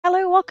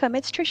Welcome,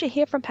 it's Tricia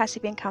here from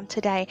Passive Income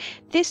Today.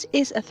 This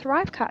is a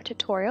ThriveCart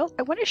tutorial.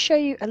 I want to show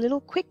you a little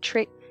quick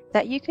trick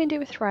that you can do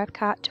with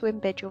ThriveCart to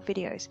embed your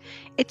videos.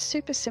 It's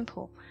super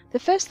simple. The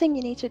first thing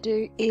you need to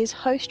do is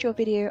host your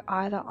video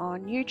either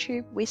on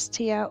YouTube,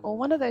 Wistia, or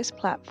one of those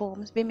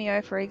platforms,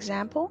 Vimeo for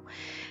example.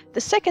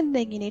 The second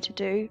thing you need to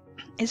do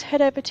is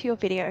head over to your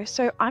video.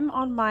 So I'm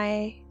on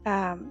my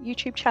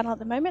YouTube channel at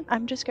the moment.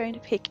 I'm just going to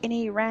pick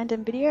any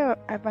random video.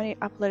 I've only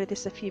uploaded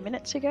this a few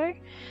minutes ago.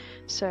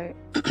 So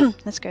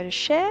let's go to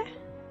share.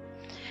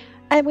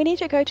 And we need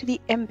to go to the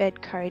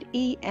embed code,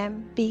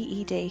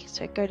 E-M-B-E-D.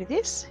 So go to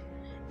this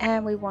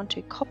and we want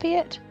to copy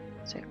it.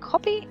 So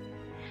copy.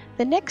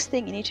 The next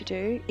thing you need to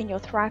do in your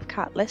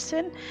ThriveCart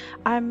lesson,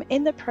 I'm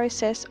in the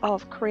process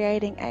of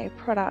creating a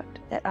product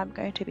that I'm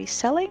going to be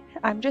selling.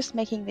 I'm just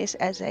making this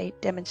as a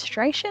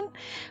demonstration,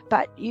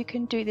 but you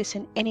can do this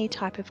in any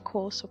type of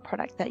course or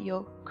product that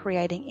you're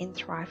creating in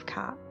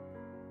ThriveCart.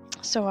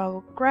 So I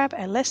will grab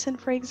a lesson,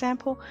 for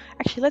example.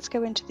 Actually, let's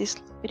go into this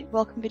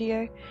welcome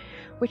video,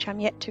 which I'm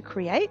yet to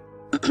create.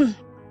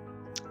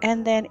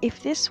 And then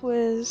if this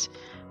was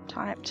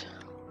typed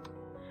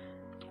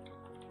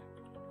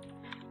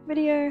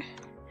video,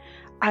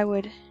 I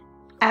would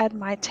add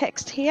my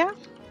text here.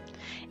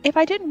 If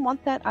I didn't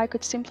want that, I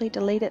could simply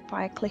delete it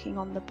by clicking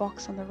on the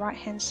box on the right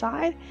hand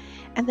side.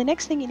 And the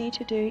next thing you need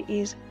to do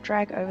is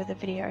drag over the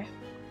video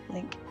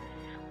link.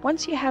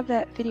 Once you have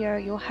that video,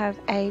 you'll have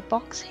a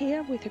box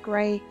here with a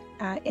grey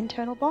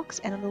internal box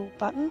and a little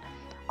button.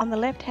 On the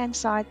left hand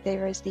side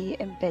there is the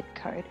embed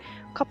code.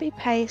 Copy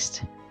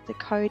paste the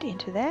code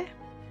into there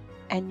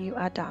and you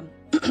are done.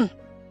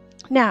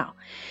 Now,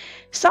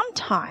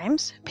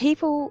 sometimes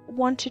people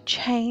want to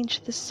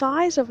change the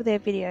size of their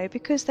video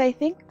because they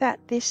think that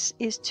this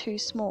is too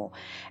small.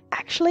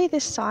 Actually,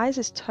 this size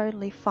is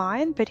totally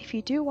fine, but if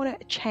you do want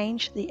to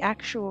change the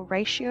actual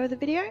ratio of the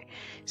video,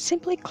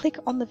 simply click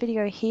on the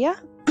video here,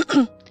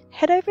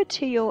 head over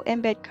to your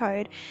embed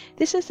code.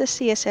 This is the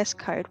CSS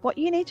code. What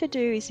you need to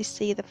do is you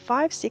see the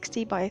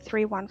 560 by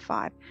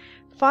 315.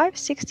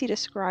 560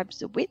 describes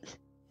the width,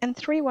 and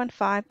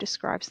 315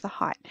 describes the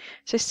height.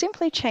 So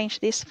simply change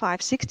this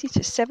 560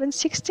 to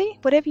 760.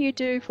 Whatever you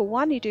do for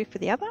one, you do for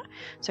the other.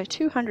 So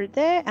 200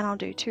 there, and I'll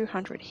do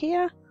 200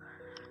 here,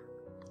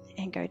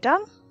 and go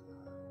done.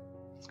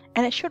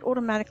 And it should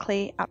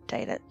automatically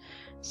update it.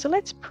 So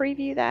let's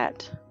preview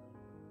that.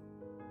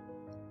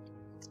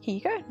 Here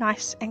you go,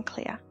 nice and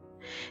clear.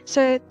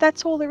 So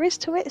that's all there is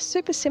to it. It's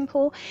super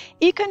simple.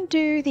 You can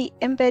do the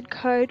embed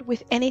code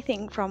with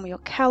anything from your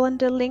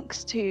calendar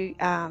links to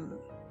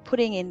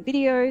putting in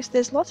videos.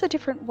 There's lots of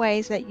different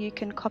ways that you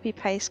can copy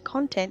paste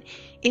content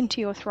into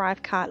your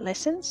ThriveCart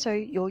lesson so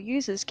your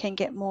users can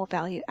get more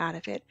value out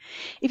of it.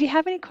 If you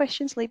have any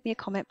questions, leave me a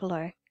comment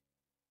below.